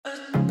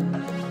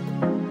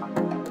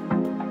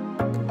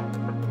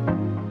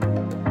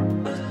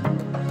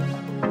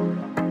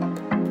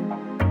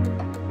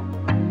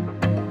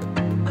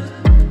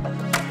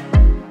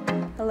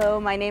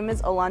My name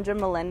is Alondra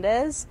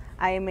Melendez.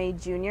 I am a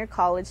junior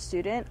college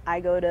student.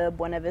 I go to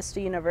Buena Vista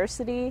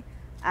University.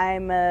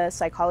 I'm a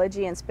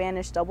psychology and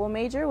Spanish double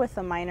major with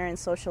a minor in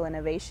social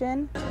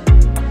innovation.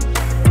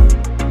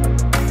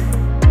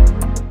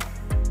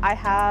 I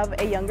have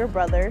a younger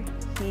brother.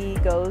 He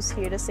goes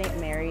here to St.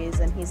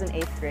 Mary's and he's in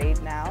 8th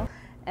grade now.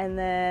 And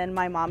then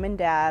my mom and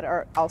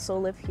dad also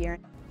live here.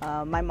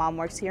 My mom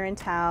works here in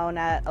town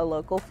at a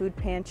local food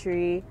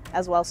pantry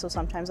as well, so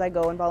sometimes I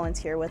go and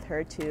volunteer with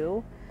her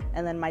too.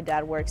 And then my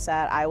dad works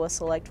at Iowa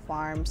Select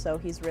Farm, so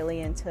he's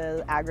really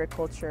into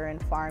agriculture and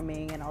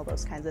farming and all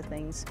those kinds of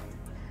things.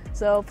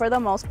 So for the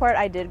most part,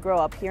 I did grow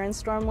up here in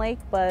Storm Lake,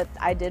 but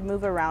I did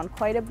move around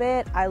quite a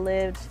bit. I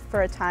lived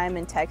for a time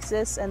in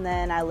Texas, and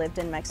then I lived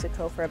in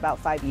Mexico for about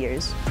 5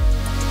 years.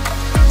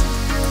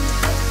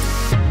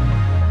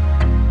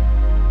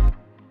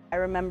 I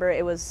remember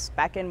it was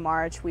back in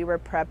March. We were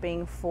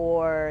prepping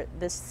for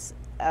this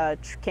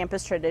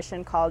campus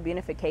tradition called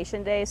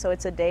Beautification Day. So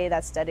it's a day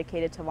that's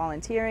dedicated to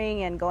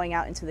volunteering and going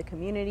out into the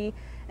community.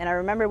 And I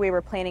remember we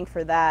were planning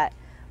for that,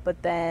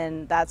 but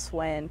then that's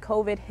when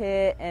COVID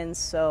hit, and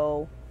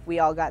so we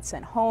all got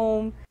sent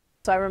home.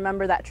 So I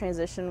remember that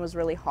transition was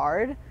really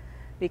hard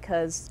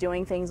because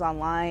doing things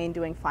online,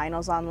 doing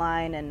finals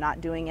online, and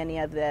not doing any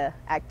of the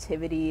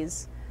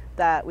activities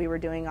that we were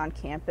doing on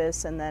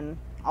campus, and then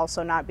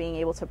also not being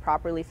able to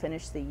properly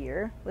finish the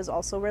year was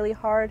also really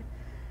hard.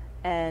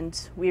 And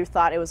we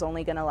thought it was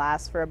only going to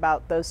last for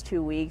about those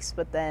 2 weeks,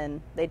 but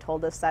then they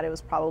told us that it was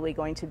probably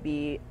going to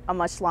be a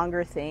much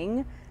longer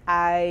thing.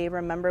 I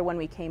remember when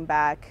we came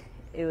back,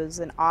 it was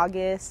in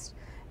August,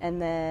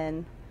 and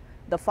then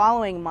the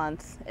following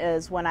month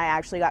is when I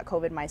actually got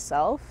COVID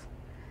myself.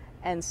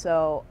 And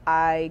so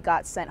I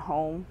got sent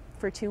home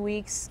for 2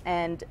 weeks,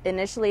 and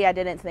initially I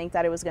didn't think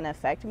that it was going to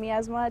affect me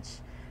as much,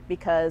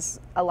 because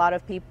a lot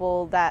of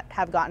people that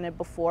have gotten it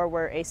before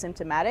were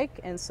asymptomatic,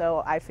 and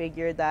so I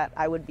figured that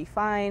I would be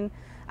fine.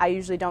 I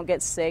usually don't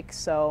get sick,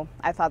 so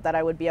I thought that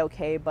I would be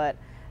okay, but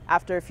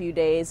after a few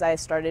days I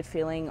started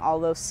feeling all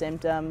those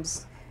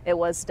symptoms. It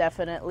was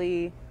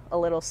definitely a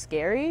little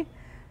scary,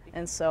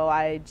 and so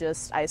I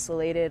just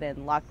isolated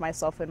and locked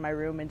myself in my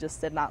room and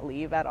just did not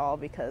leave at all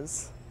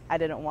because I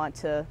didn't want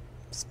to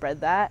spread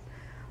that.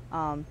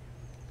 And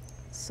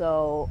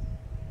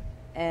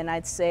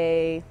I'd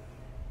say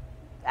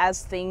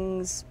as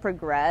things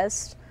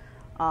progressed,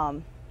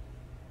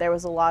 there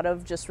was a lot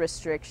of just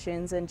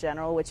restrictions in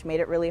general, which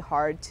made it really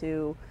hard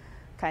to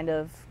kind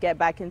of get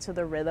back into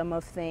the rhythm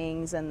of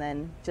things. And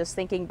then just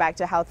thinking back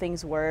to how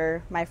things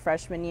were my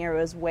freshman year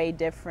was way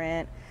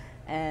different,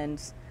 and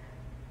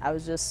I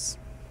was just,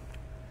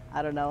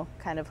 I don't know,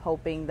 kind of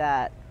hoping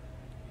that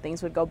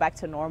things would go back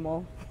to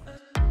normal.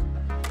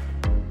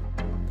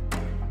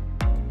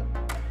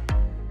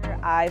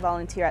 I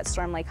volunteer at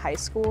Storm Lake High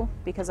School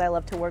because I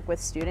love to work with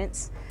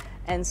students,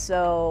 and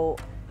so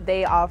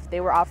they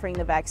were offering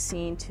the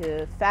vaccine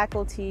to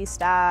faculty,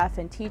 staff,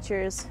 and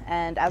teachers,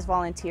 and as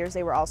volunteers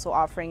they were also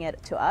offering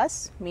it to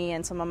us. Me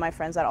and some of my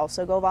friends that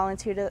also go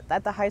volunteer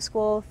at the high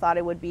school thought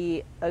it would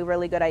be a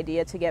really good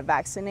idea to get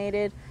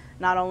vaccinated,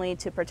 not only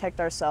to protect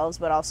ourselves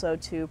but also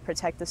to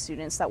protect the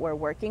students that we're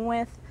working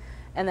with,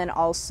 and then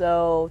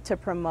also to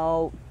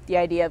promote the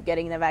idea of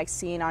getting the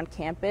vaccine on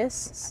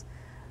campus.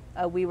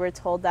 We were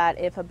told that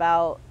if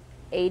about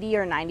 80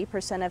 or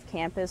 90% of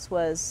campus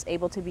was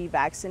able to be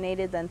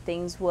vaccinated, then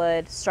things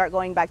would start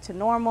going back to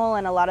normal,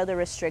 and a lot of the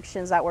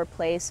restrictions that were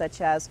placed,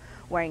 such as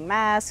wearing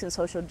masks and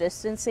social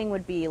distancing,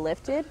 would be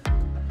lifted.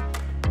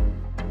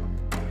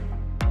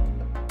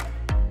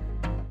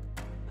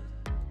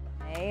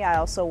 I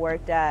also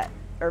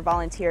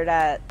volunteered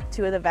at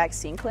 2 of the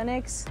vaccine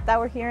clinics that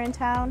were here in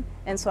town,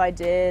 and so I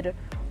did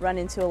run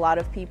into a lot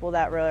of people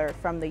that were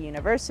from the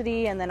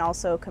university and then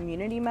also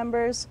community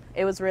members.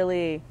 It was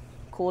really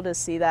cool to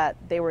see that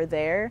they were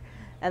there,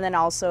 and then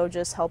also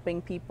just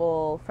helping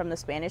people from the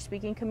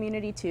Spanish-speaking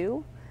community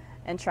too,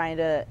 and trying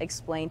to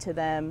explain to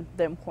them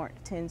the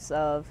importance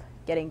of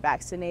getting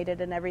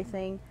vaccinated and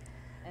everything.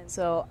 And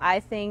so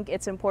I think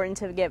it's important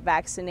to get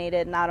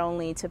vaccinated not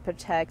only to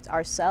protect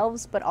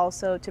ourselves, but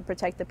also to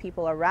protect the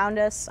people around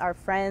us, our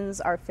friends,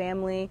 our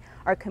family,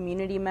 our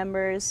community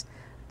members,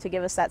 to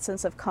give us that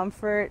sense of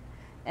comfort,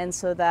 and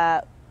so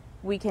that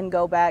we can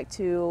go back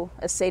to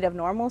a state of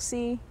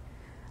normalcy.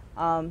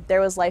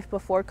 There was life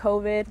before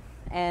COVID,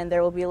 and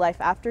there will be life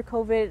after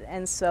COVID,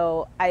 and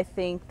so I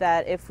think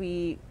that if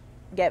we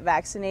get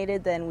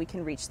vaccinated, then we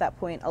can reach that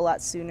point a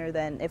lot sooner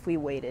than if we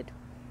waited.